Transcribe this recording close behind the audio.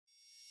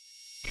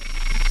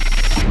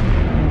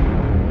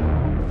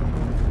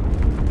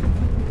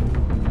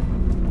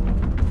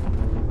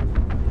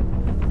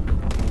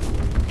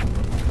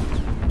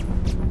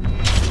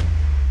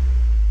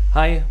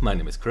Hi, my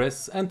name is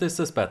Chris and this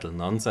is Battle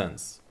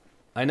Nonsense.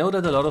 I know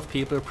that a lot of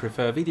people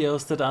prefer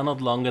videos that are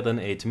not longer than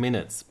 8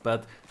 minutes,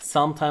 but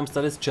sometimes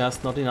that is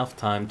just not enough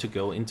time to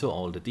go into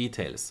all the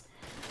details.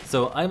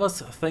 So I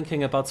was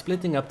thinking about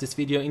splitting up this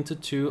video into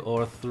 2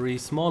 or 3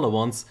 smaller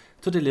ones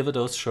to deliver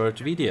those short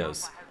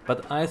videos,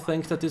 but I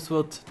think that this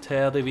would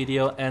tear the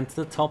video and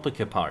the topic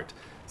apart.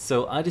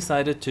 So I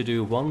decided to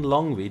do one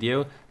long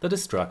video that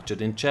is structured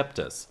in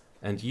chapters.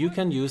 And you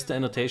can use the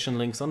annotation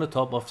links on the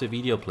top of the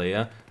video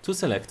player to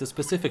select a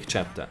specific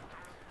chapter.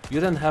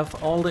 You then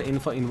have all the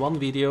info in one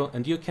video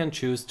and you can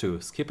choose to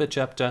skip a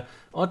chapter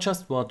or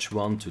just watch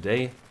one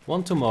today,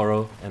 one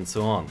tomorrow and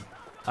so on.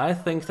 I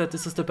think that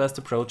this is the best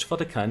approach for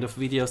the kind of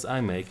videos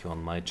I make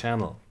on my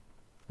channel.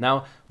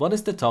 Now, what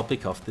is the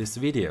topic of this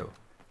video?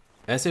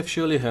 As you've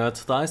surely heard,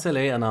 the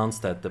ISLA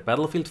announced that the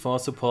Battlefield 4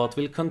 support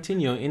will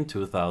continue in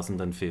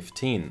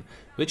 2015,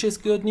 which is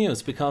good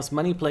news because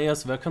many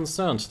players were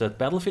concerned that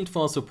Battlefield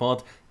 4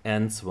 support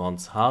ends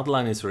once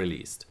Hardline is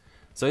released.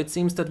 So it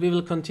seems that we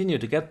will continue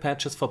to get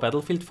patches for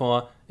Battlefield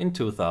 4 in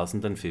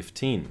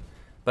 2015.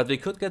 But we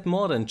could get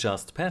more than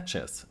just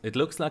patches. It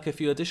looks like a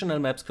few additional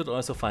maps could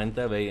also find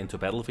their way into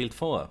Battlefield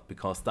 4,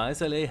 because the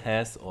ISLA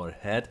has or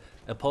had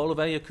a poll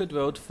where you could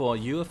vote for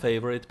your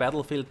favorite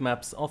Battlefield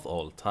maps of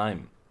all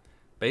time.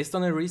 Based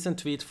on a recent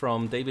tweet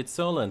from David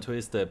Soland, who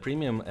is the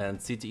premium and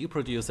CTE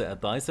producer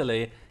at the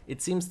ISLA,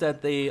 it seems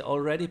that they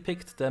already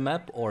picked the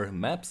map or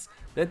maps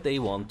that they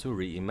want to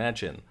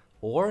reimagine,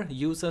 or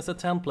use as a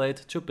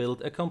template to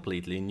build a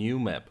completely new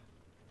map.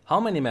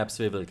 How many maps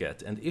we will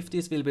get and if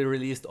these will be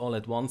released all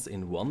at once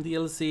in one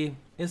DLC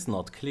is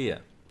not clear.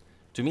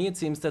 To me it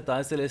seems that the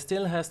ISLA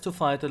still has to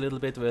fight a little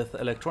bit with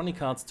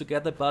Electronic Arts to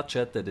get a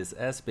budget that is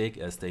as big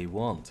as they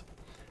want.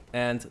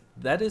 And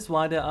that is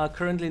why there are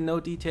currently no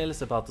details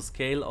about the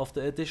scale of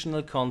the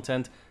additional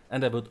content,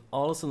 and I would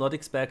also not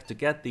expect to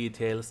get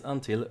details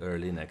until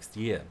early next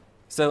year.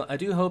 So I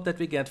do hope that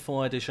we get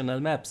 4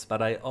 additional maps,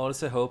 but I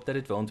also hope that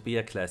it won't be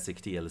a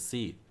classic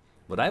DLC.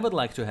 What I would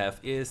like to have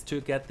is to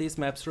get these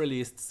maps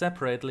released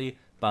separately,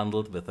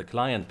 bundled with a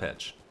client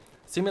patch.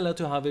 Similar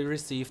to how we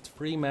received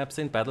free maps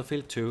in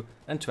Battlefield 2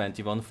 and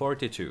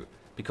 2142.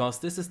 Because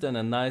this is then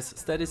a nice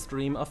steady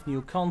stream of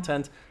new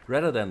content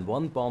rather than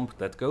one bomb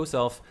that goes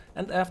off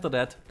and after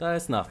that there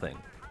is nothing.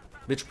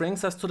 Which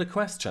brings us to the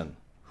question,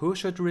 who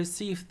should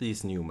receive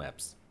these new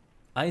maps?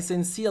 I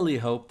sincerely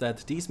hope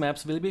that these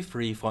maps will be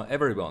free for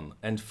everyone,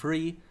 and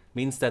free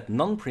means that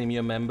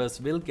non-premium members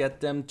will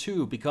get them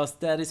too, because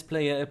that is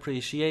player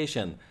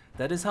appreciation.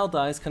 That is how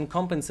DICE can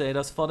compensate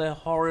us for the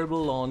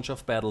horrible launch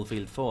of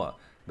Battlefield 4,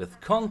 with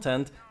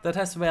content that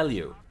has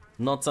value,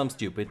 not some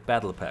stupid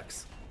battle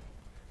packs.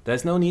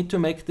 There's no need to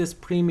make this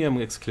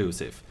premium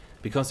exclusive,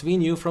 because we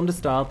knew from the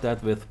start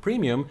that with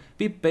premium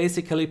we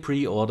basically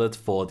pre-ordered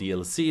 4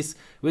 DLCs,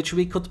 which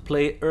we could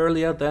play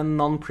earlier than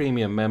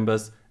non-premium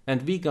members,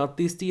 and we got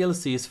these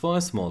DLCs for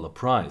a smaller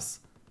price.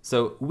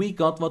 So we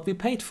got what we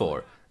paid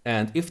for,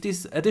 and if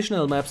these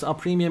additional maps are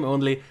premium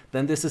only,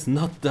 then this is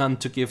not done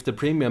to give the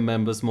premium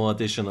members more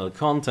additional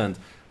content,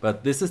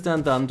 but this is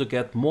then done to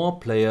get more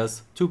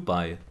players to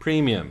buy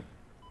premium.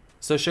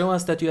 So show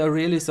us that you are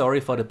really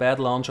sorry for the bad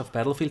launch of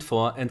Battlefield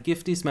 4 and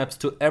give these maps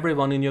to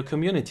everyone in your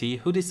community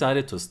who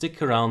decided to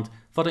stick around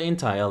for the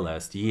entire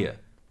last year.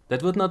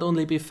 That would not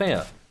only be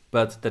fair,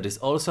 but that is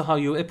also how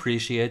you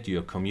appreciate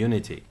your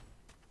community.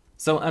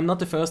 So I'm not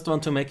the first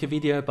one to make a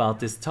video about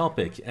this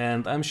topic,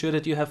 and I'm sure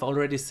that you have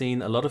already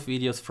seen a lot of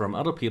videos from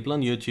other people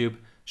on YouTube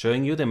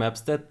showing you the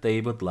maps that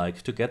they would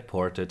like to get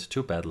ported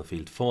to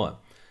Battlefield 4.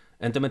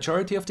 And the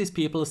majority of these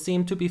people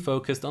seem to be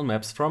focused on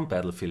maps from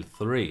Battlefield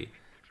 3.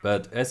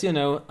 But as you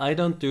know, I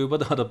don't do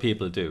what other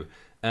people do,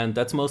 and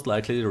that's most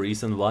likely the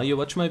reason why you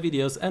watch my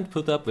videos and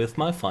put up with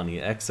my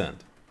funny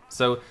accent.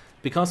 So,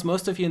 because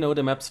most of you know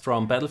the maps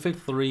from Battlefield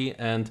 3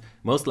 and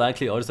most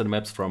likely also the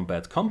maps from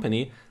Bad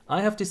Company,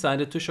 I have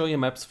decided to show you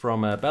maps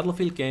from a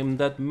Battlefield game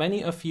that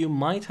many of you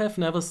might have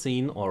never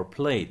seen or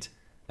played.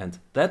 And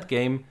that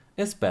game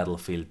is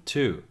Battlefield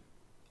 2.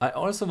 I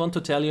also want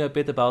to tell you a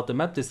bit about the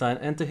map design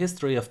and the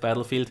history of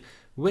Battlefield,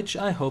 which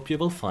I hope you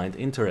will find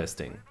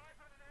interesting.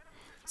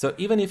 So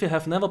even if you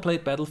have never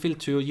played Battlefield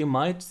 2, you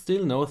might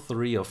still know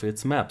 3 of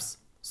its maps: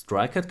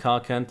 Strike at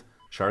Karkand,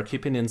 Sharkey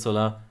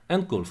Peninsula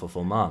and Gulf of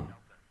Oman.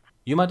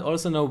 You might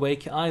also know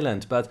Wake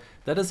Island, but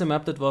that is a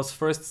map that was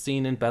first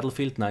seen in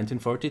Battlefield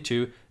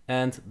 1942,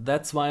 and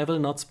that's why I will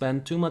not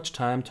spend too much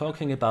time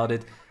talking about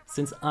it,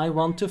 since I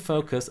want to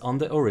focus on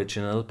the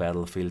original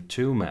Battlefield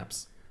 2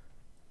 maps.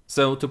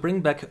 So to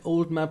bring back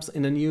old maps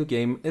in a new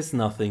game is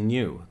nothing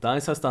new.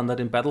 DICE has done that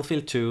in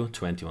Battlefield 2,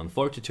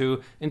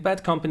 2142, in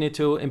Bad Company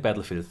 2, in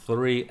Battlefield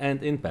 3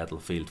 and in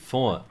Battlefield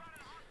 4.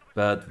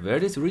 But were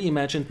these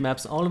reimagined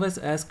maps always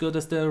as good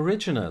as the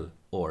original,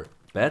 or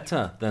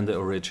better than the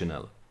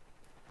original?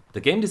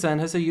 The game design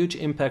has a huge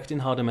impact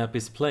in how the map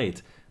is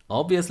played.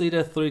 Obviously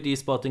the 3D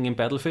spotting in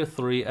Battlefield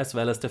 3 as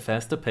well as the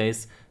faster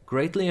pace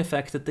greatly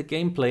affected the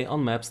gameplay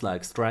on maps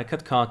like Strike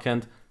at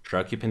Karkand,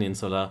 Sharkey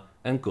Peninsula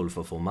and Gulf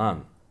of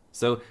Oman.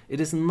 So it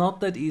is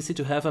not that easy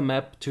to have a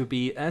map to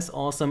be as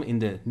awesome in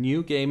the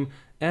new game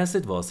as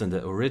it was in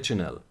the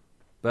original.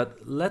 But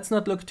let's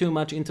not look too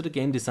much into the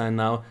game design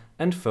now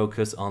and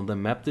focus on the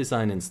map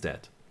design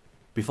instead.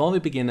 Before we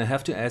begin, I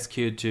have to ask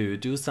you to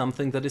do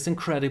something that is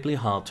incredibly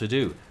hard to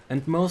do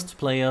and most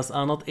players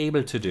are not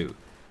able to do.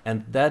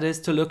 And that is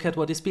to look at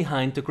what is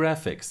behind the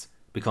graphics,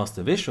 because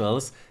the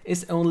visuals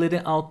is only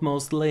the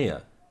outmost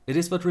layer. It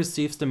is what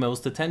receives the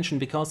most attention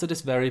because it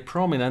is very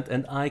prominent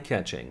and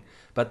eye-catching.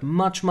 But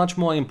much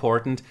more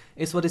important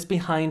is what is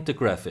behind the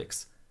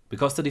graphics,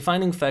 because the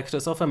defining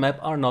factors of a map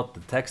are not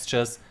the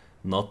textures,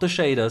 not the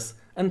shaders,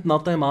 and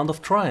not the amount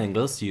of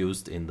triangles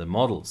used in the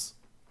models.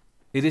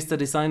 It is the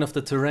design of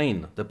the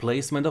terrain, the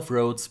placement of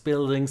roads,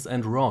 buildings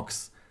and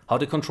rocks, how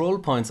the control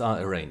points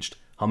are arranged,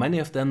 how many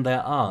of them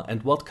there are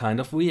and what kind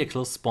of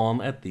vehicles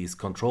spawn at these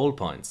control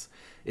points.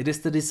 It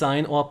is the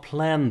design or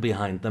plan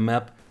behind the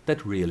map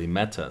that really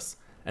matters.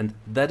 And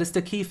that is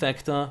the key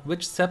factor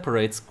which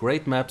separates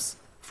great maps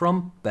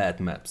from bad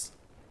maps.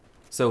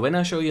 So when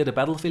I show you the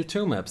Battlefield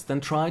 2 maps,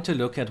 then try to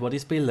look at what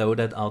is below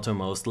that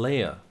outermost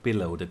layer,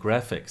 below the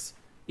graphics.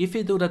 If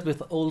you do that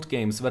with old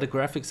games where the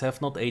graphics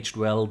have not aged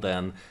well,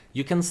 then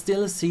you can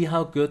still see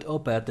how good or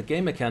bad the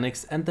game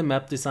mechanics and the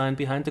map design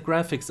behind the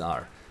graphics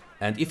are.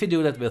 And if you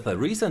do that with a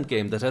recent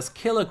game that has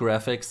killer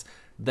graphics,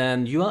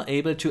 then you are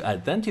able to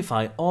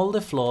identify all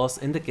the flaws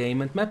in the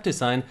game and map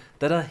design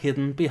that are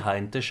hidden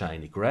behind the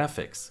shiny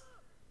graphics.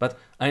 But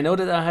I know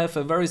that I have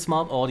a very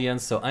smart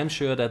audience, so I'm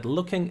sure that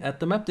looking at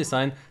the map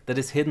design that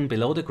is hidden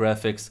below the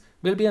graphics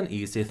will be an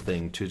easy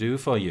thing to do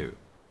for you.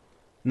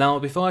 Now,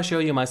 before I show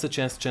you my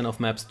suggestion of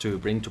maps to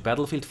bring to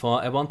Battlefield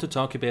 4, I want to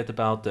talk a bit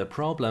about the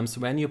problems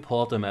when you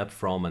port a map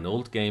from an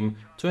old game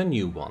to a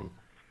new one.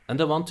 And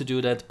I want to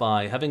do that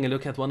by having a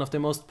look at one of the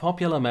most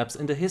popular maps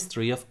in the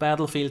history of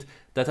Battlefield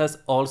that has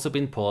also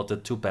been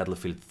ported to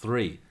Battlefield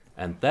 3.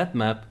 And that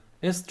map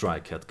is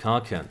Strike at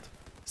Carcant.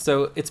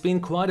 So it's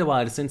been quite a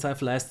while since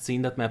I've last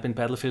seen that map in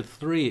Battlefield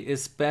 3,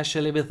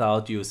 especially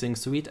without using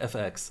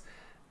SweetFX.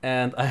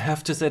 And I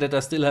have to say that I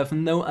still have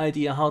no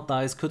idea how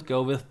DICE could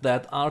go with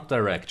that art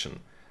direction.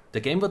 The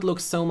game would look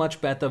so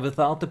much better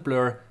without the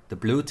blur, the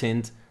blue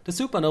tint, the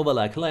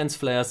supernova-like lens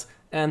flares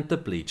and the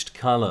bleached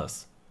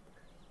colors.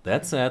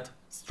 That said,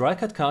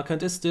 Strike at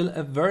Carcant is still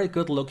a very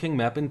good looking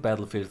map in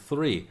Battlefield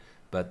 3,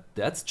 but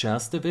that's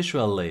just the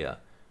visual layer.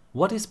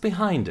 What is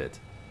behind it?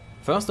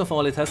 First of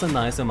all, it has a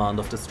nice amount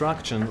of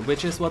destruction,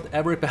 which is what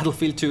every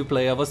Battlefield 2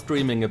 player was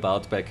dreaming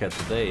about back at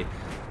the day.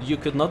 You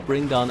could not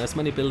bring down as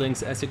many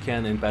buildings as you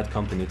can in Bad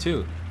Company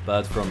 2,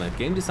 but from a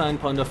game design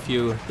point of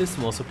view, this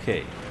was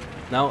okay.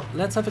 Now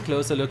let's have a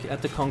closer look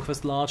at the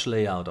Conquest Large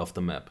layout of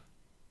the map.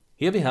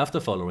 Here we have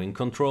the following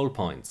control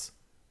points: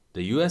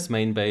 the US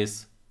main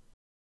base,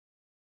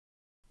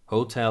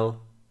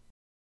 hotel,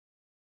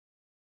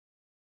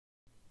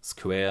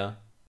 square,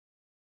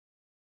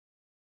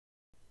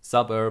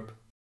 suburb,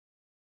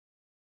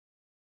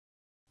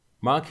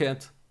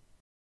 market,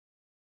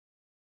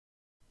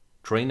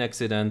 train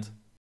accident,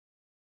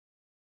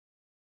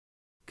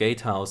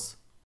 gatehouse,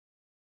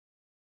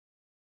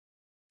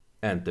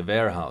 and the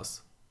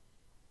warehouse.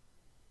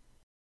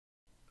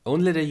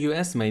 Only the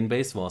US main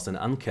base was an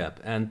uncap,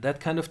 and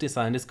that kind of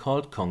design is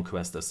called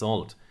Conquest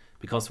Assault,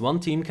 because one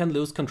team can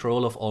lose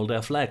control of all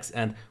their flags,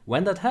 and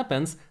when that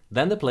happens,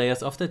 then the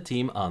players of the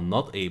team are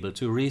not able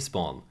to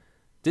respawn.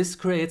 This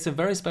creates a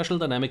very special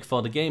dynamic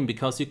for the game,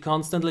 because you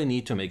constantly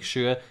need to make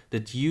sure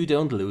that you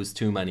don't lose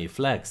too many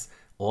flags,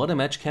 or the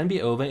match can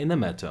be over in a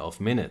matter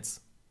of minutes.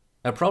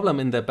 A problem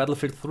in the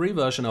Battlefield 3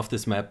 version of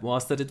this map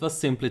was that it was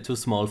simply too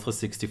small for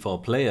 64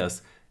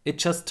 players. It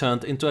just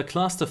turned into a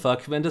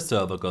clusterfuck when the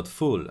server got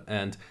full,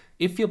 and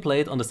if you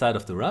played on the side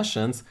of the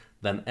Russians,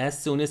 then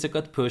as soon as you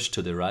got pushed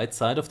to the right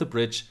side of the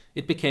bridge,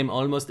 it became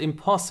almost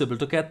impossible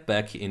to get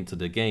back into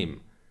the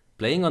game.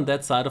 Playing on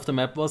that side of the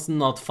map was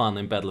not fun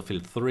in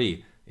Battlefield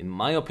 3. In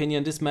my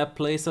opinion, this map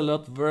plays a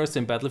lot worse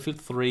in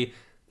Battlefield 3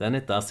 than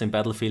it does in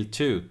Battlefield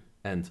 2,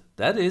 and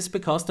that is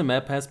because the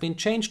map has been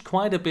changed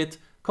quite a bit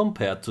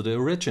compared to the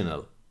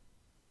original.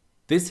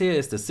 This here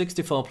is the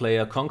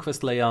 64-player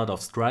Conquest layout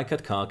of Strike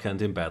at Carcant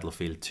in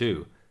Battlefield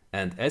 2.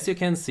 And as you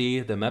can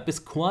see, the map is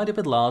quite a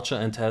bit larger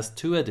and has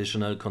 2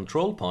 additional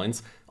control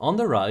points on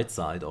the right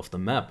side of the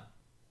map.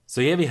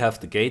 So here we have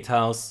the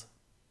gatehouse,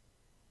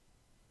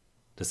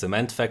 the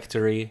cement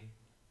factory,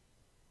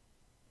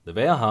 the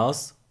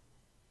warehouse,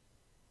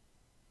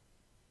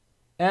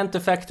 and the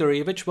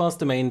factory, which was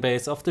the main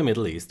base of the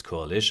Middle East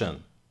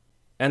Coalition.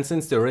 And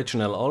since the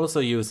original also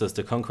uses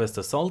the Conquest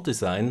Assault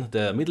design,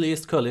 the Middle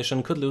East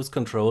Coalition could lose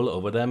control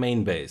over their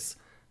main base,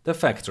 the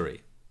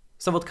factory.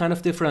 So what kind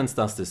of difference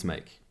does this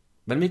make?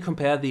 When we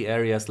compare the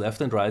areas left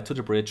and right to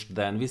the bridge,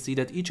 then we see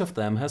that each of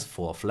them has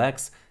 4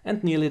 flags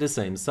and nearly the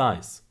same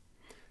size.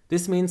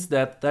 This means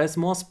that there is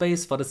more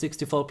space for the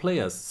 64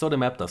 players, so the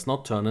map does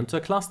not turn into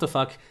a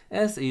clusterfuck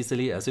as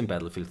easily as in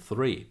Battlefield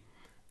 3.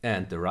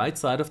 And the right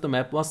side of the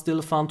map was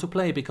still fun to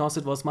play because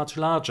it was much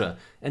larger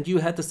and you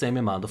had the same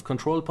amount of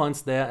control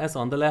points there as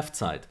on the left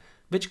side,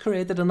 which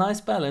created a nice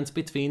balance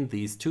between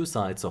these 2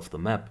 sides of the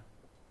map.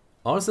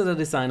 Also, the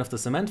design of the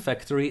cement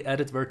factory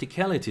added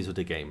verticality to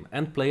the game,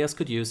 and players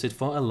could use it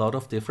for a lot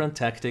of different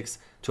tactics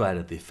to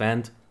either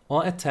defend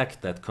or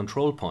attack that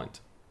control point.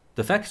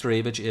 The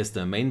factory, which is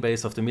the main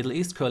base of the Middle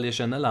East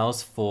coalition,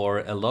 allows for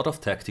a lot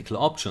of tactical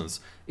options,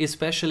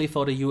 especially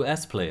for the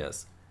US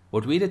players.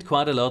 What we did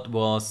quite a lot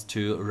was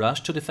to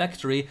rush to the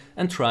factory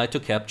and try to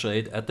capture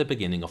it at the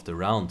beginning of the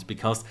round,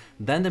 because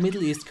then the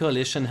Middle East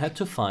coalition had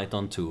to fight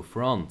on two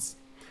fronts.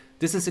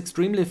 This is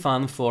extremely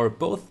fun for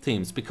both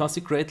teams because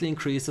it greatly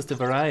increases the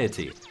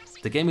variety.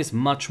 The game is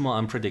much more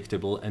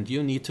unpredictable and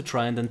you need to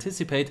try and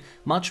anticipate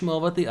much more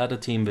what the other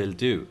team will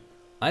do.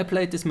 I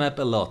played this map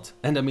a lot,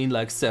 and I mean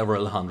like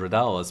several hundred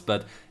hours,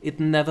 but it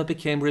never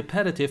became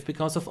repetitive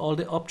because of all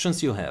the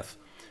options you have,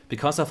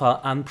 because of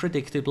how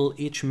unpredictable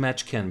each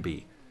match can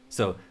be.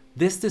 So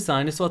this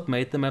design is what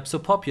made the map so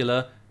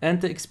popular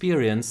and the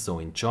experience so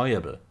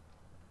enjoyable.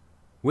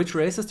 Which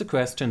raises the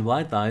question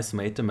why DICE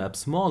made the map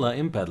smaller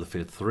in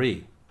Battlefield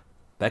 3.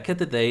 Back at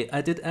the day I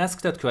did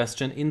ask that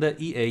question in the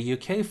EA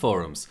UK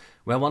forums,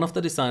 where one of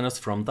the designers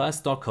from DICE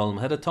Stockholm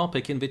had a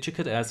topic in which you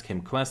could ask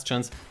him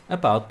questions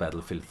about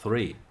Battlefield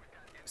 3.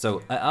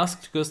 So I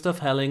asked Gustav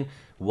Helling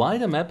why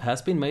the map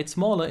has been made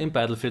smaller in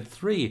Battlefield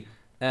 3,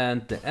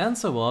 and the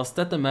answer was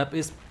that the map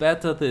is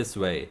better this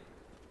way.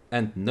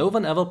 And no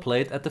one ever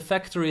played at the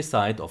factory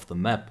side of the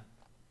map.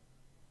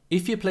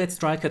 If you played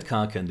Strike at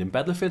Karkand in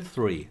Battlefield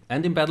 3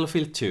 and in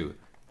Battlefield 2,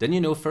 then you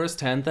know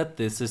firsthand that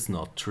this is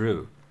not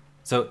true.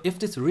 So if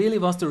this really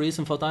was the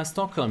reason for DICE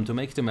Stockholm to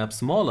make the map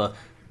smaller,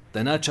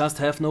 then I just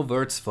have no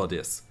words for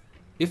this.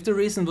 If the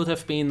reason would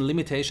have been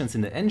limitations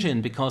in the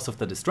engine because of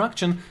the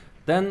destruction,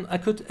 then I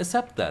could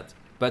accept that.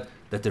 But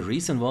that the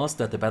reason was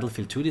that the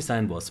Battlefield 2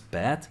 design was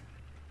bad?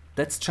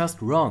 That's just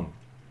wrong.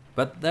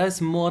 But there's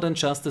more than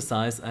just the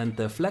size and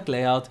the flag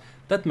layout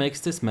that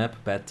makes this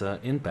map better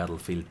in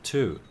Battlefield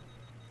 2.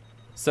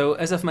 So,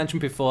 as I've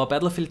mentioned before,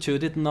 Battlefield 2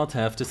 did not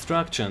have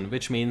destruction,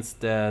 which means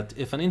that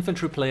if an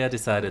infantry player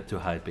decided to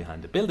hide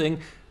behind a building,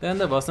 then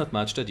there was not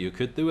much that you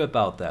could do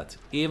about that,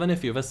 even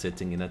if you were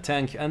sitting in a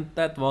tank, and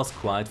that was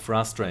quite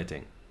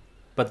frustrating.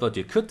 But what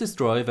you could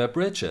destroy were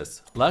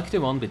bridges, like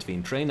the one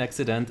between Train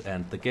Accident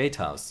and the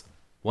Gatehouse.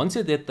 Once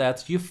you did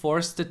that, you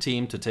forced the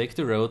team to take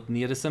the road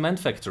near the cement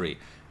factory,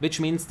 which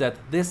means that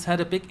this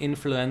had a big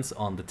influence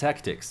on the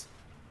tactics.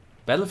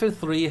 Battlefield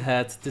 3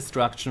 had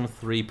Destruction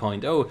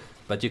 3.0,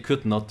 but you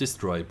could not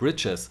destroy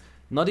bridges,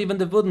 not even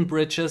the wooden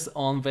bridges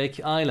on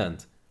Wake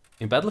Island.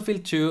 In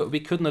Battlefield 2 we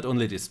could not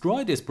only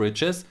destroy these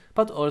bridges,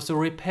 but also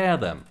repair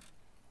them.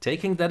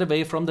 Taking that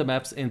away from the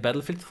maps in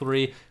Battlefield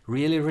 3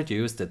 really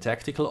reduced the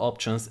tactical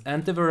options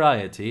and the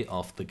variety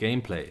of the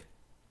gameplay.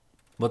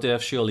 What you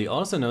have surely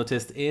also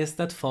noticed is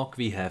that fog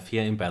we have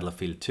here in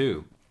Battlefield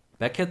 2.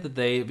 Back at the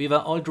day we were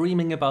all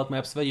dreaming about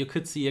maps where you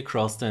could see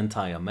across the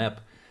entire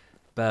map.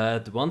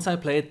 But once I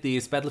played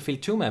these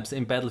Battlefield 2 maps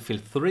in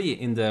Battlefield 3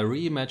 in the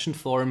reimagined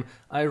form,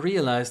 I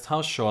realized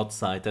how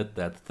short-sighted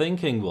that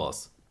thinking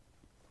was.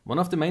 One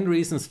of the main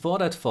reasons for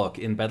that fog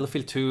in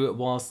Battlefield 2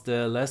 was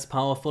the less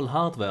powerful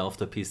hardware of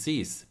the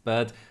PCs,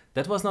 but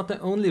that was not the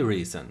only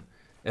reason.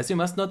 As you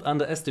must not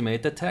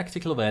underestimate the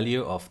tactical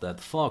value of that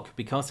fog,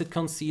 because it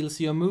conceals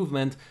your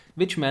movement,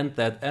 which meant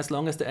that as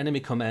long as the enemy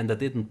commander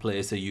didn't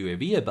place a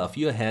UAV above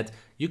your head,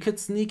 you could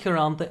sneak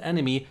around the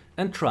enemy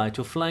and try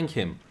to flank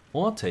him,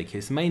 or take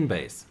his main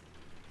base.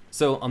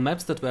 So on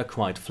maps that were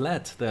quite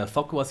flat, the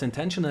fog was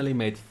intentionally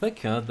made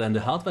thicker than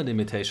the hardware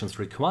limitations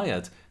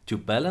required to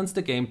balance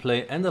the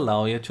gameplay and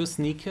allow you to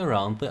sneak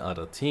around the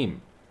other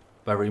team.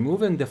 By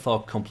removing the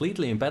fog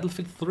completely in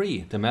Battlefield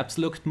 3, the maps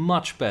looked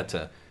much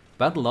better,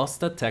 but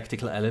lost that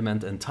tactical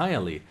element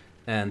entirely,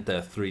 and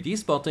the 3D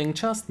spotting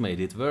just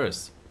made it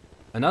worse.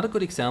 Another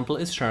good example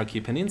is Sharkey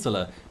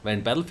Peninsula, where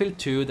in Battlefield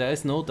 2 there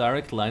is no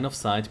direct line of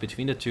sight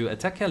between the two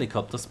attack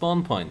helicopter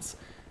spawn points.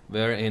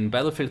 Where in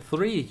Battlefield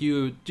 3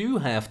 you do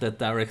have that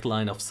direct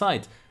line of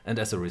sight, and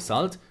as a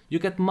result you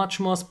get much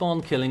more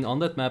spawn killing on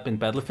that map in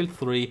Battlefield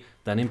 3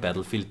 than in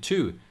Battlefield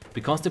 2,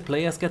 because the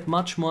players get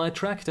much more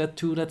attracted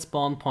to that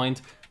spawn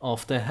point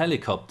of the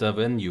helicopter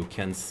when you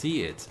can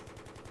see it.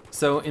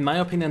 So in my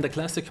opinion the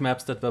classic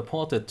maps that were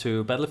ported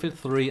to Battlefield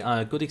 3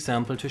 are a good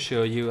example to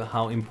show you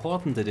how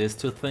important it is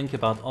to think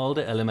about all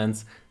the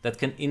elements that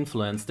can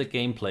influence the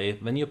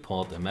gameplay when you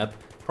port a map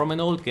from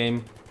an old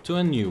game to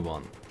a new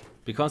one.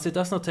 Because it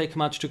does not take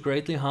much to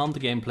greatly harm the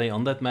gameplay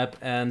on that map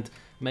and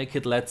make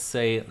it, let's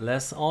say,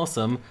 less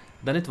awesome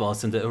than it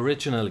was in the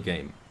original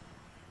game.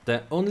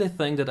 The only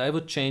thing that I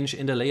would change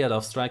in the layout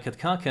of Strike at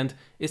Karkand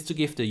is to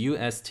give the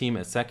US team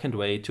a second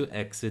way to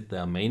exit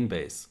their main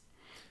base.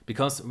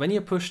 Because when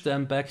you push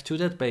them back to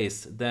that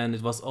base, then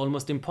it was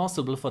almost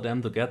impossible for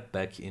them to get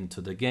back into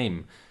the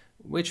game,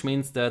 which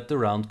means that the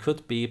round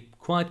could be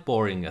quite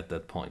boring at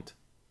that point.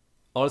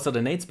 Also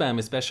the nade spam,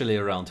 especially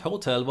around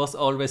Hotel, was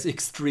always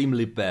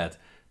extremely bad,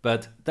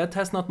 but that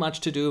has not much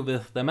to do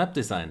with the map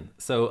design,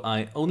 so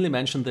I only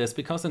mention this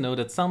because I know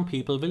that some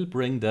people will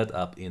bring that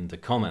up in the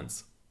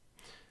comments.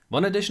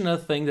 One additional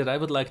thing that I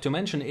would like to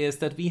mention is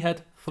that we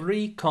had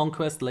 3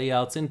 conquest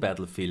layouts in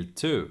Battlefield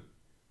 2.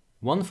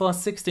 One for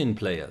 16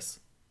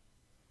 players,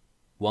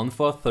 one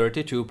for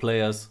 32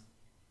 players,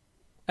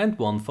 and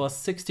one for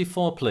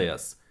 64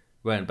 players,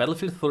 where in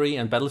Battlefield 3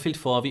 and Battlefield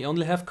 4 we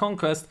only have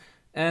Conquest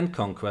and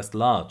Conquest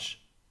Large.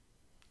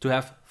 To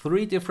have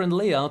 3 different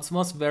layouts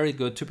was very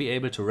good to be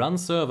able to run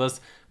servers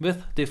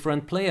with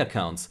different player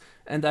counts,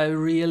 and I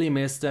really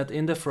miss that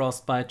in the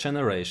Frostbite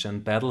generation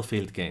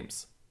Battlefield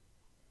games.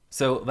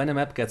 So when a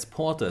map gets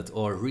ported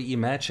or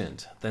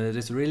reimagined, then it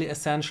is really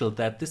essential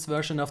that this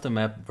version of the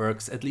map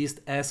works at least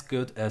as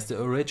good as the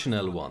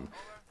original one.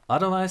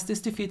 Otherwise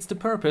this defeats the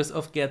purpose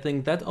of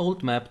getting that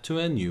old map to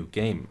a new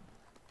game.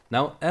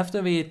 Now,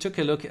 after we took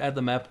a look at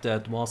the map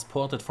that was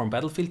ported from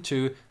Battlefield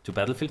 2 to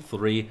Battlefield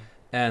 3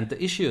 and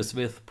the issues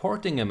with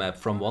porting a map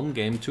from one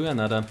game to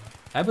another,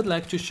 I would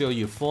like to show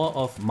you 4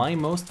 of my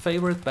most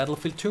favorite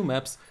Battlefield 2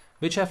 maps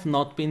which have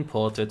not been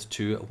ported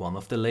to one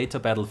of the later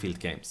Battlefield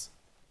games.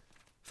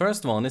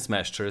 First one is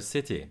Mashtuur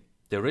City.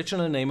 The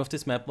original name of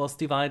this map was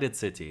Divided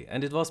City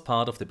and it was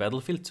part of the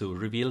Battlefield 2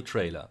 reveal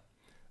trailer.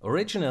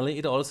 Originally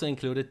it also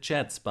included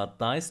jets, but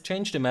DICE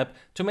changed the map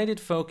to make it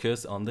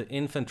focus on the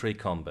infantry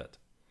combat.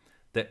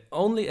 The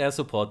only air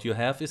support you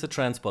have is a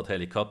transport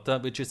helicopter,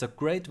 which is a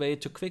great way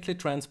to quickly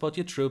transport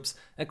your troops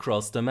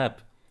across the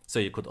map. So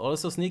you could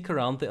also sneak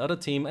around the other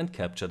team and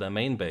capture their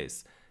main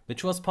base,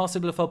 which was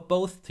possible for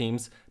both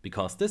teams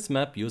because this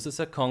map uses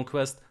a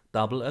Conquest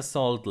double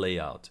assault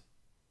layout.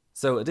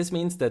 So this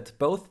means that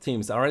both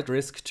teams are at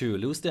risk to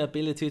lose their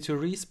ability to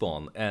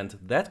respawn, and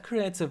that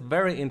creates a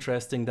very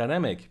interesting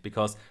dynamic,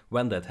 because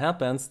when that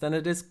happens then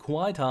it is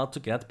quite hard to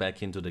get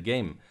back into the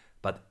game.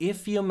 But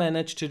if you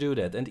manage to do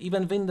that and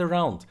even win the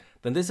round,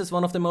 then this is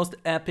one of the most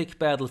epic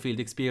Battlefield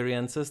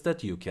experiences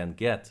that you can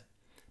get.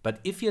 But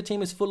if your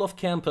team is full of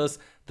campers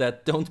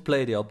that don't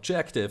play the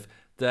objective,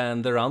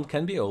 then the round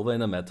can be over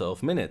in a matter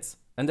of minutes.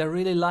 And I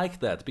really like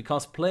that,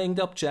 because playing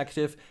the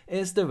objective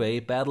is the way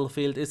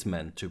Battlefield is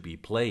meant to be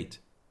played.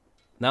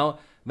 Now,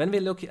 when we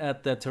look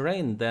at the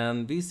terrain,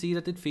 then we see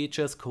that it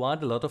features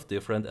quite a lot of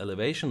different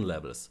elevation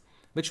levels,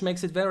 which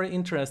makes it very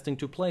interesting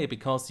to play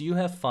because you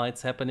have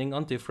fights happening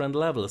on different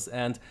levels,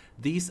 and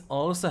these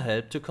also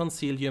help to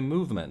conceal your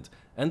movement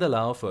and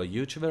allow for a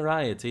huge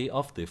variety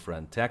of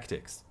different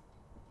tactics.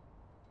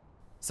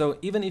 So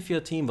even if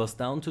your team was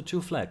down to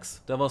 2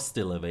 flags, there was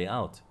still a way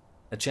out.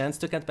 A chance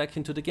to get back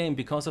into the game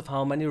because of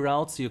how many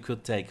routes you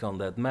could take on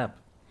that map.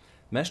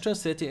 Mashtuur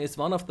City is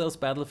one of those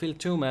Battlefield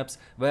 2 maps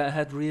where I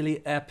had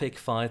really epic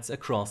fights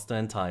across the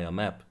entire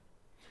map.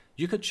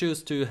 You could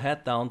choose to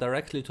head down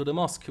directly to the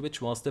mosque,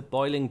 which was the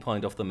boiling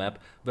point of the map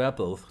where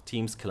both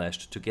teams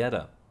clashed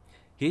together.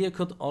 Here you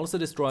could also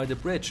destroy the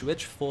bridge,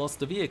 which forced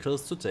the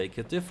vehicles to take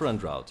a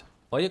different route.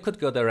 Or you could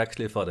go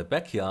directly for the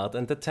backyard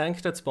and the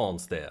tank that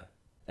spawns there.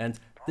 And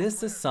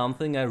this is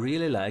something I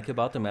really like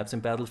about the maps in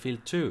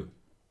Battlefield 2.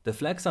 The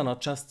flags are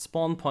not just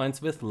spawn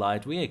points with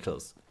light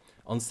vehicles.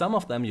 On some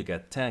of them you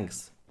get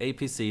tanks,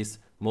 APCs,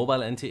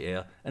 mobile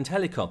anti-air and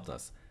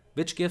helicopters,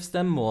 which gives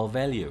them more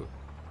value.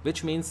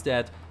 Which means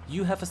that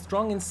you have a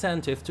strong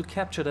incentive to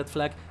capture that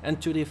flag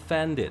and to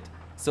defend it,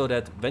 so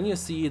that when you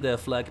see the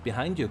flag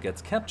behind you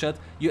gets captured,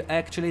 you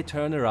actually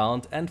turn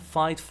around and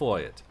fight for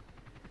it.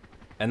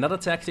 Another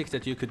tactic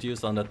that you could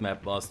use on that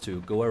map was to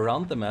go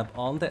around the map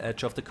on the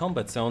edge of the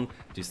combat zone,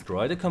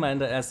 destroy the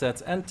commander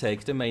assets and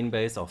take the main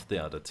base of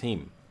the other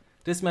team.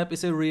 This map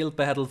is a real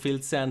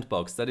Battlefield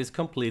sandbox that is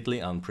completely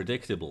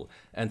unpredictable,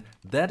 and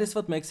that is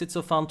what makes it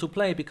so fun to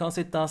play, because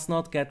it does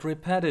not get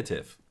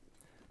repetitive.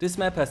 This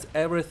map has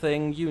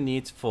everything you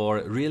need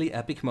for really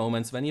epic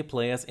moments when you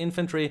play as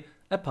infantry,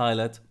 a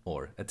pilot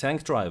or a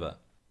tank driver.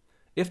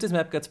 If this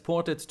map gets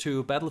ported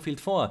to Battlefield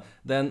 4,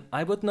 then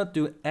I would not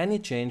do any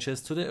changes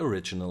to the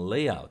original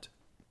layout.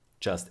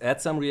 Just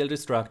add some real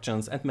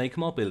destructions and make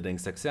more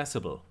buildings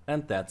accessible,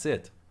 and that's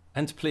it.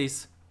 And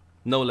please,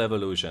 no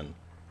Levolution.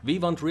 We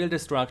want real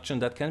destruction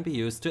that can be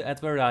used to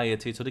add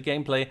variety to the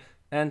gameplay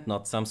and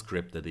not some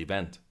scripted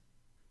event.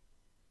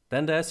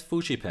 Then there's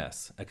FuShe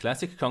Pass, a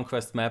classic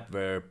conquest map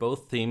where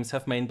both teams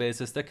have main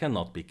bases that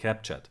cannot be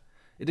captured.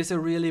 It is a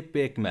really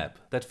big map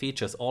that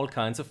features all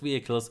kinds of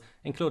vehicles,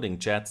 including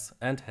jets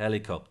and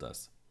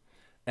helicopters.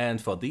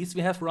 And for these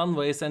we have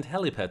runways and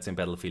helipads in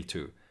Battlefield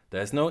 2.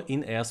 There is no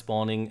in-air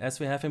spawning as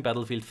we have in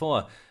Battlefield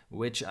 4,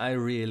 which I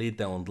really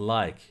don't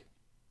like.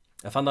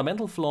 A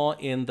fundamental flaw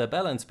in the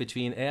balance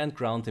between air and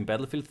ground in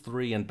Battlefield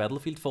 3 and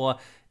Battlefield 4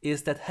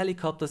 is that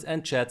helicopters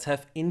and jets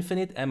have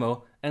infinite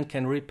ammo and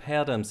can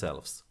repair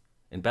themselves.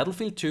 In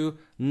Battlefield 2,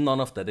 none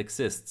of that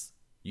exists.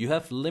 You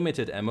have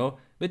limited ammo,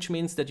 which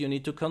means that you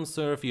need to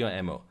conserve your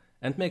ammo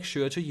and make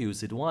sure to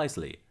use it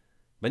wisely.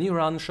 When you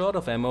run short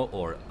of ammo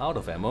or out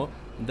of ammo,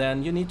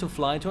 then you need to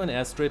fly to an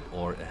airstrip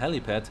or a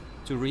helipad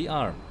to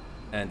rearm.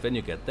 And when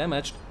you get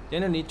damaged,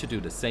 then you need to do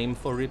the same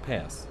for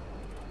repairs.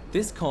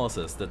 This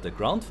causes that the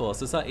ground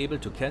forces are able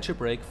to catch a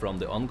break from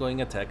the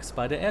ongoing attacks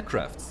by the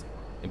aircrafts.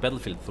 In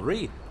Battlefield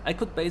 3, I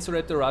could base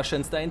rape the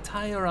Russians the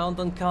entire round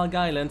on Karg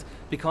Island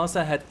because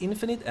I had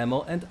infinite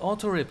ammo and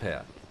auto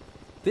repair.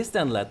 This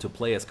then led to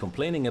players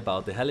complaining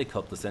about the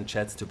helicopters and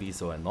jets to be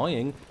so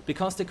annoying,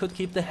 because they could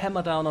keep the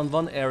hammer down on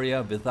one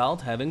area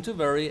without having to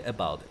worry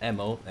about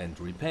ammo and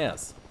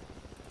repairs.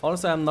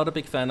 Also, I'm not a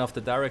big fan of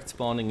the direct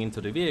spawning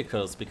into the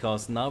vehicles,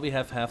 because now we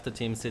have half the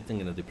team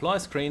sitting in a deploy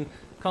screen,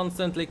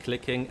 constantly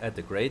clicking at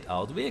the grayed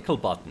out vehicle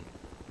button,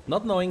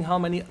 not knowing how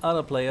many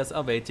other players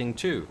are waiting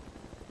too.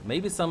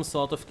 Maybe some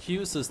sort of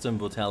queue system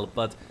would help,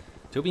 but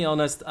to be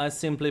honest, I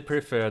simply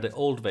prefer the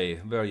old way,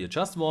 where you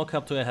just walk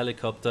up to a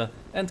helicopter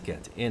and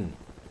get in.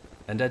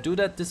 And I do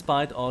that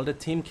despite all the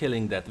team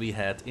killing that we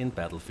had in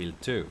Battlefield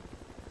 2.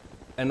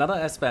 Another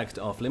aspect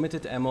of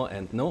limited ammo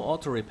and no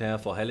auto repair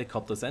for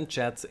helicopters and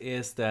jets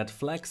is that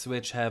flags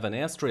which have an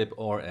airstrip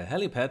or a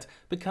helipad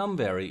become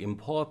very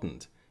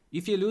important.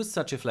 If you lose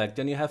such a flag,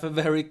 then you have a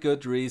very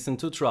good reason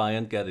to try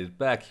and get it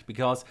back,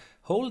 because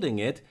holding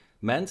it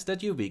meant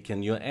that you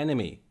weaken your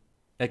enemy.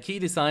 A key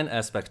design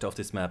aspect of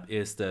this map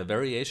is the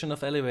variation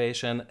of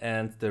elevation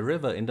and the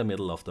river in the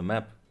middle of the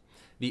map.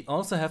 We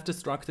also have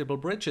destructible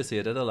bridges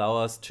here that allow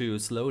us to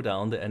slow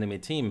down the enemy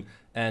team,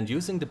 and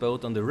using the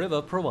boat on the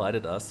river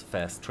provided us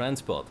fast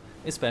transport,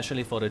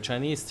 especially for the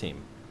Chinese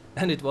team.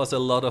 And it was a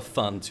lot of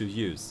fun to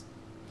use.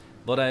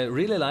 What I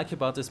really like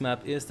about this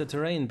map is the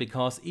terrain,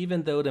 because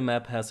even though the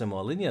map has a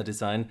more linear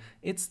design,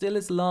 it still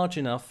is large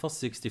enough for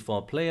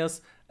 64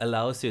 players,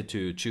 allows you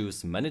to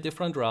choose many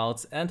different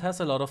routes and has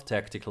a lot of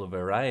tactical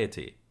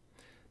variety.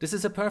 This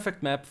is a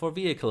perfect map for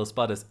vehicles,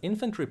 but as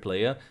infantry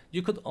player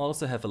you could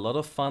also have a lot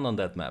of fun on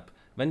that map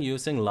when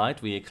using light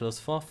vehicles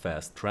for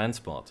fast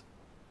transport.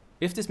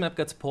 If this map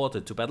gets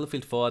ported to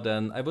Battlefield 4,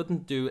 then I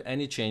wouldn't do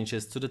any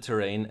changes to the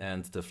terrain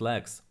and the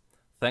flags.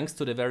 Thanks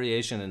to the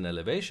variation in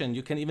elevation,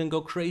 you can even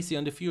go crazy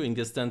on the viewing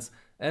distance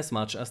as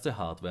much as the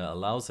hardware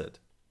allows it.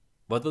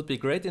 What would be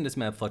great in this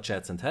map for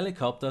jets and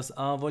helicopters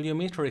are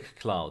volumetric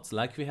clouds,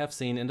 like we have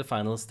seen in the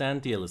Final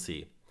Stand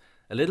DLC.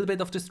 A little bit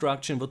of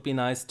destruction would be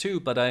nice too,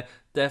 but I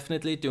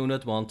definitely do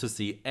not want to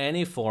see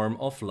any form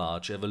of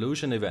large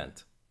evolution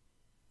event.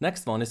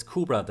 Next one is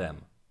Kubra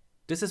Dam.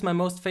 This is my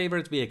most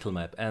favorite vehicle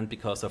map, and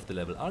because of the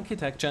level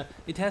architecture,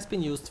 it has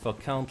been used for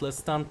countless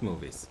stunt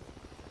movies.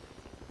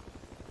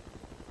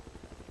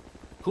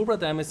 Kubra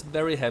Dam is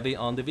very heavy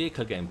on the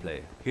vehicle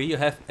gameplay. Here you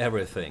have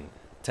everything: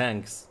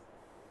 tanks,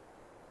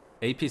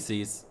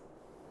 APCs,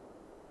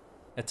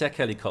 attack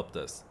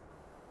helicopters,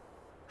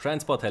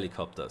 transport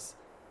helicopters,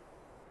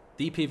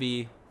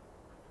 DPV,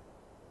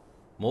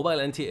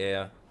 mobile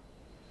anti-air,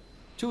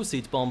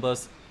 two-seat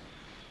bombers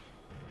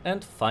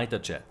and fighter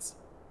jets.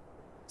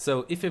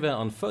 So if you were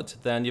on foot,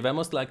 then you were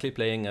most likely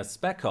playing as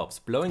Spec Ops,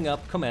 blowing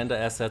up commander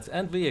assets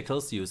and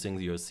vehicles using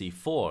your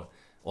C4.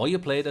 Or you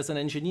played as an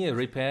engineer,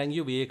 repairing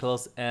your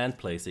vehicles and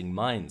placing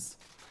mines.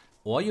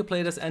 Or you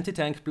played as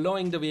anti-tank,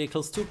 blowing the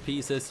vehicles to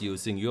pieces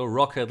using your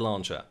rocket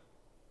launcher.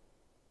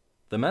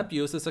 The map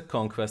uses a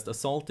conquest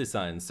assault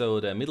design,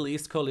 so the Middle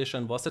East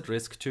coalition was at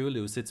risk to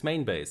lose its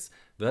main base,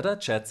 where the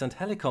jets and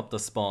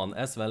helicopters spawn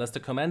as well as the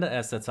commander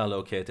assets are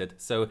located,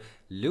 so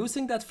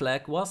losing that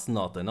flag was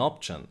not an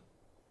option.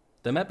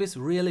 The map is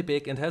really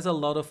big and has a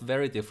lot of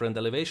very different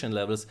elevation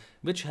levels,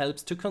 which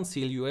helps to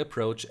conceal your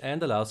approach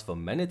and allows for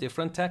many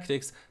different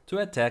tactics to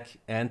attack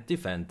and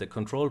defend the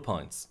control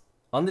points.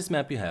 On this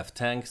map you have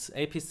tanks,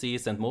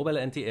 APCs and mobile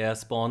anti-air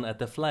spawn at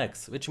the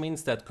flags, which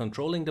means that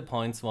controlling the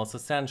points was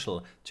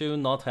essential to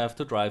not have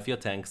to drive your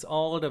tanks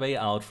all the way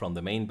out from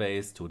the main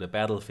base to the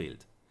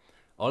battlefield.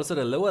 Also,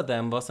 the lower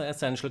dam was an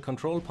essential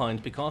control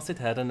point because it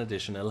had an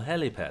additional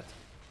helipad.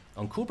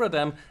 On Kubra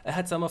Dam I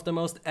had some of the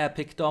most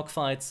epic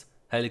dogfights,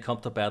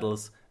 helicopter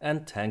battles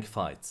and tank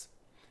fights.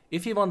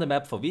 If you want a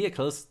map for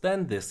vehicles,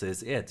 then this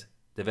is it.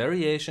 The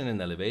variation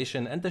in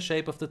elevation and the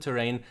shape of the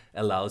terrain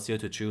allows you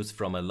to choose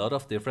from a lot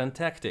of different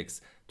tactics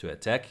to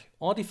attack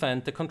or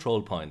defend the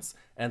control points,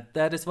 and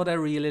that is what I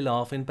really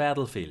love in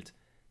Battlefield.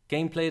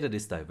 Gameplay that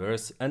is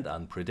diverse and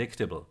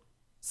unpredictable.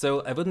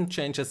 So I wouldn't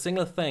change a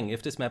single thing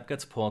if this map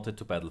gets ported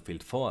to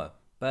Battlefield 4.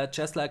 But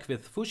just like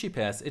with FuShe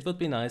Pass, it would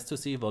be nice to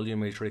see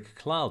volumetric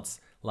clouds,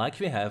 like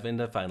we have in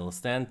the Final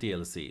Stand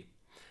DLC.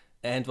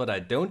 And what I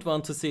don't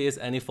want to see is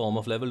any form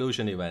of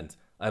Levolution event.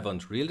 I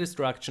want real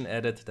destruction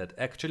added that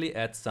actually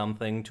adds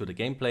something to the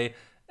gameplay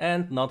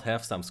and not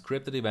have some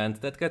scripted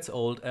event that gets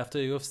old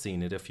after you have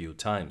seen it a few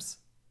times.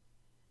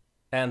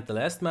 And the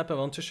last map I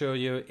want to show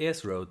you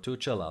is Road to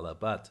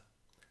Jalalabad.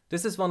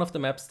 This is one of the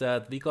maps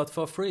that we got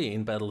for free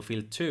in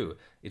Battlefield 2.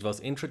 It was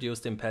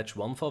introduced in patch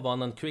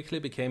 141 and quickly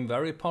became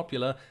very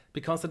popular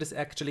because it is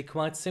actually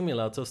quite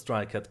similar to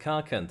Strike at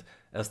Karkand,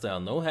 as there are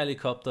no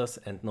helicopters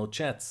and no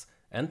jets,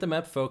 and the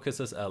map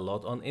focuses a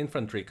lot on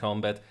infantry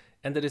combat,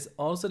 and it is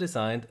also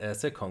designed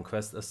as a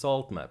conquest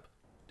assault map.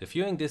 The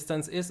viewing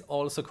distance is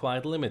also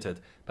quite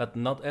limited, but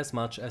not as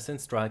much as in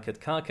Strike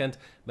at Karkand,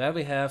 where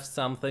we have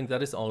something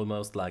that is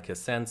almost like a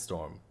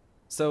sandstorm.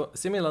 So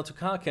similar to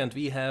Karkand,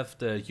 we have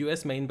the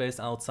US main base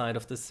outside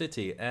of the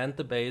city, and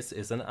the base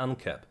is an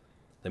uncap.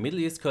 The Middle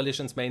East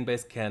coalition's main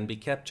base can be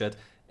captured,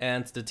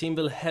 and the team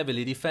will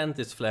heavily defend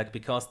this flag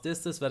because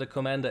this is where the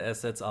commander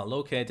assets are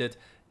located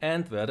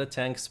and where the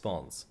tank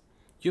spawns.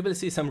 You will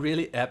see some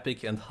really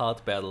epic and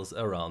hard battles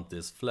around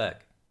this flag.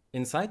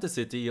 Inside the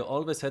city you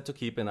always had to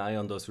keep an eye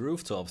on those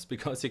rooftops,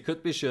 because you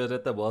could be sure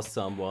that there was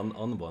someone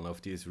on one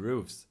of these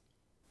roofs.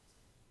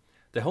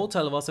 The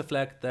hotel was a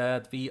flag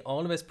that we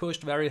always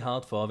pushed very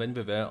hard for when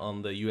we were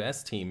on the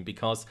US team,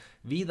 because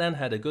we then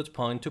had a good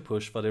point to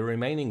push for the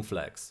remaining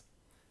flags.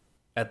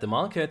 At the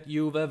market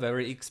you were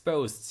very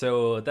exposed,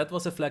 so that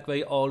was a flag where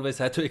you always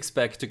had to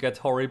expect to get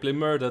horribly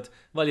murdered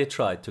while you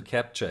tried to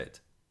capture it.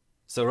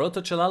 So Road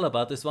to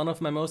Jalalabad is one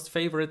of my most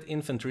favorite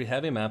infantry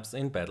heavy maps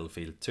in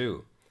Battlefield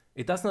 2.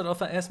 It does not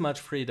offer as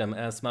much freedom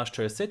as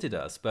Mashtuur City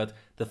does, but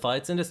the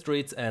fights in the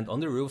streets and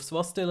on the roofs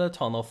was still a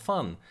ton of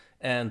fun,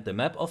 and the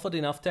map offered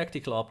enough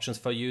tactical options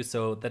for you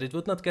so that it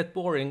would not get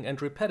boring and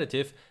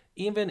repetitive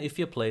even if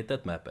you played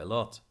that map a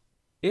lot.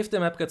 If the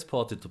map gets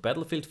ported to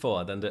Battlefield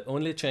 4, then the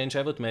only change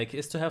I would make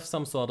is to have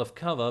some sort of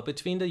cover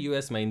between the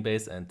US main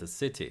base and the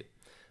city.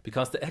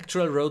 Because the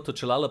actual road to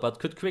Jalalabad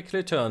could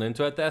quickly turn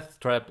into a death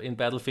trap in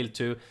Battlefield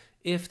 2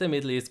 if the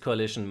Middle East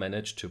coalition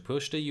managed to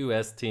push the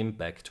US team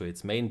back to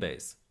its main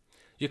base.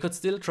 You could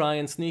still try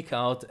and sneak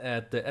out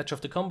at the edge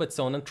of the combat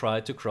zone and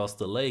try to cross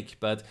the lake,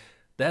 but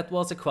that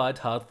was a quite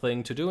hard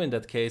thing to do in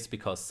that case,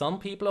 because some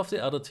people of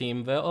the other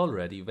team were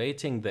already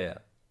waiting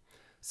there.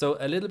 So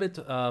a little bit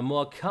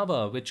more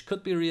cover, which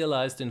could be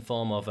realized in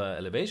form of an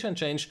elevation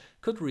change,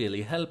 could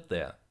really help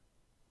there.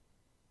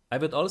 I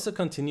would also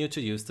continue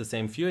to use the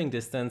same viewing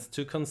distance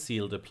to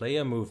conceal the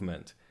player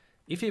movement.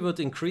 If you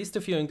would increase the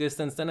viewing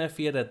distance, then I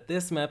fear that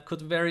this map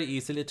could very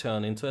easily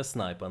turn into a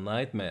sniper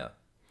nightmare.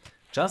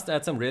 Just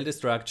add some real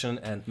distraction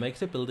and make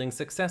the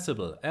buildings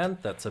accessible, and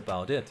that's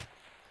about it.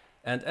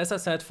 And as I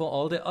said for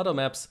all the other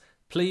maps,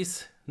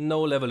 please,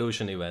 no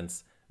Levolution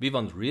events. We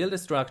want real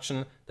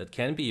destruction that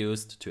can be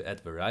used to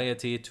add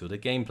variety to the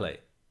gameplay,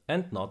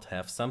 and not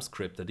have some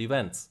scripted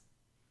events.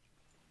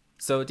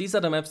 So these are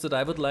the maps that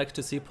I would like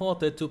to see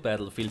ported to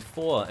Battlefield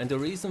 4, and the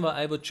reason why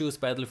I would choose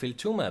Battlefield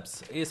 2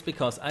 maps is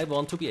because I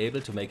want to be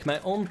able to make my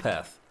own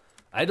path.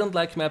 I don't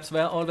like maps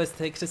where I always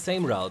take the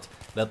same route,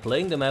 where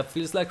playing the map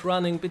feels like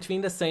running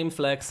between the same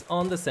flags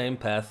on the same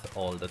path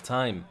all the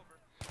time.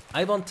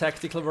 I want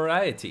tactical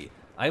variety,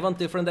 I want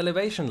different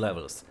elevation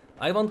levels,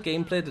 I want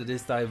gameplay that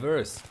is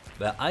diverse,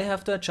 where I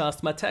have to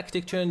adjust my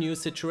tactic to a new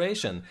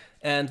situation,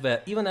 and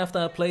where even after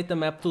I played the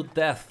map to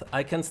death,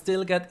 I can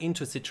still get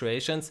into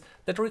situations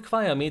that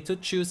require me to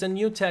choose a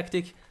new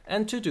tactic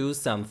and to do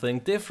something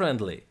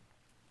differently.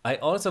 I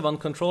also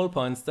want control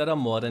points that are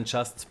more than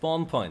just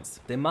spawn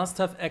points. They must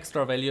have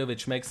extra value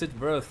which makes it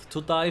worth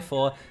to die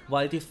for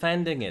while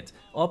defending it,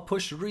 or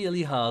push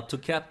really hard to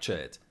capture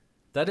it.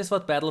 That is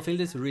what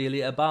Battlefield is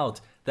really about.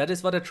 That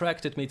is what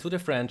attracted me to the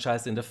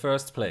franchise in the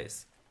first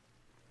place.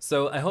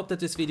 So I hope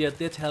that this video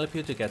did help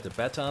you to get a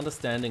better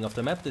understanding of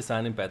the map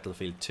design in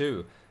Battlefield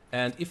 2.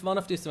 And if one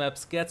of these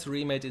maps gets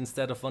remade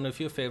instead of one of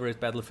your favorite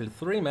Battlefield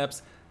 3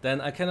 maps, then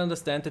I can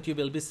understand that you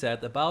will be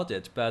sad about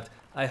it, but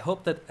I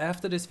hope that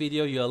after this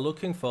video you are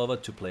looking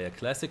forward to play a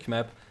classic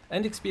map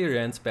and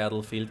experience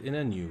Battlefield in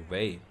a new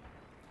way.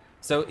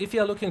 So if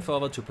you are looking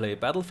forward to play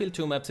Battlefield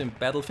 2 maps in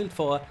Battlefield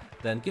 4,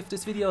 then give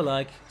this video a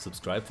like,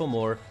 subscribe for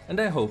more, and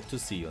I hope to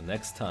see you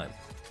next time.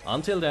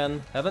 Until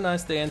then, have a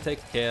nice day and take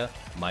care.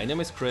 My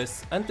name is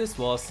Chris and this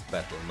was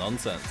Battle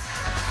Nonsense.